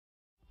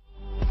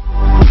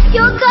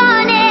You're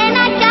gone and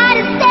I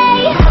gotta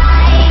stay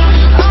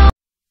high.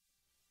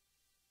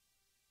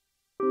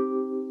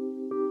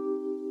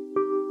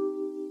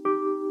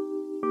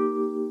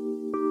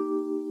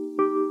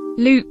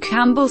 Luke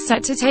Campbell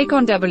set to take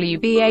on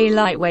WBA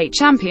lightweight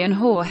champion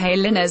Jorge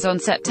Linares on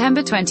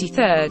September 23.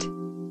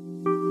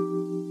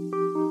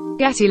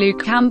 Getty.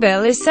 Luke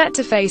Campbell is set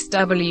to face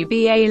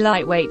WBA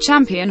lightweight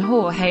champion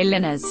Jorge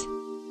Linares,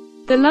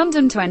 the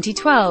London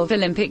 2012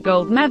 Olympic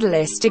gold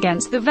medalist,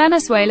 against the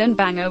Venezuelan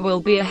banger, will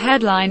be a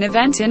headline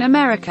event in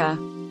America.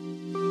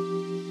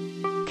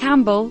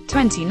 Campbell,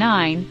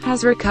 29,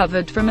 has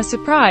recovered from a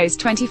surprise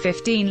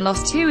 2015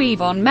 loss to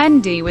Yvonne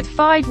Mendy with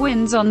 5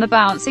 wins on the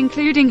bounce,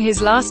 including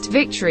his last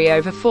victory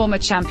over former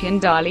champion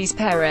Darlis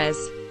Perez.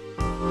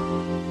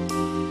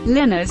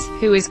 Linares,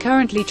 who is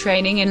currently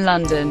training in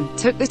London,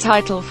 took the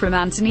title from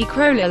Anthony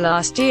Crolla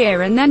last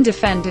year and then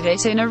defended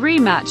it in a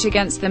rematch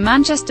against the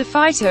Manchester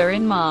fighter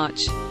in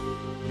March.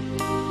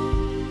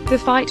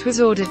 The fight was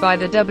ordered by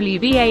the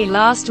WBA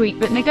last week,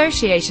 but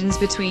negotiations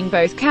between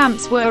both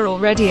camps were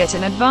already at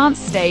an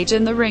advanced stage,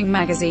 and the Ring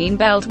magazine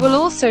belt will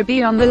also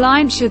be on the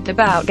line should the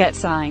bout get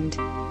signed.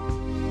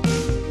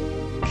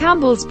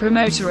 Campbell's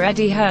promoter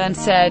Eddie Hearn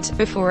said,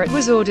 "Before it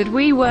was ordered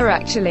we were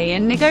actually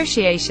in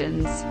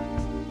negotiations.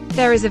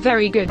 There is a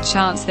very good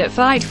chance that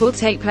fight will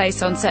take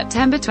place on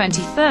September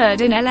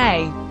 23 in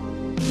LA."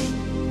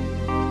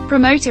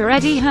 Promoter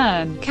Eddie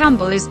Hearn.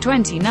 Campbell is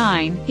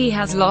 29, he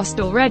has lost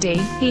already,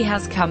 he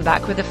has come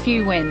back with a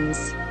few wins.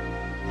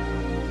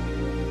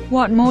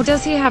 What more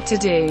does he have to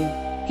do?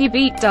 He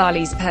beat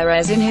Darlis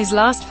Perez in his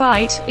last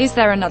fight. Is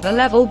there another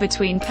level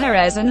between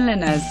Perez and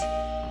Linares?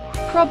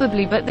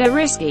 Probably, but they're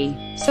risky.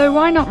 So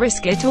why not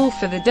risk it all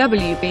for the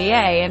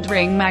WBA and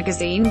Ring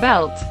magazine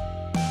belt?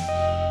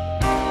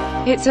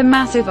 It's a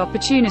massive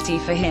opportunity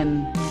for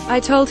him. I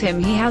told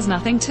him he has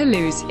nothing to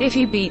lose. If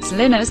he beats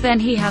Linares, then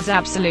he has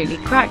absolutely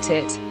cracked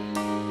it.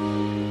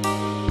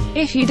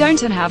 If you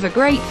don't and have a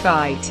great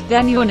fight,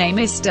 then your name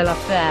is still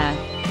up there.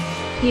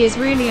 He is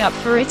really up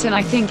for it, and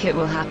I think it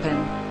will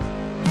happen.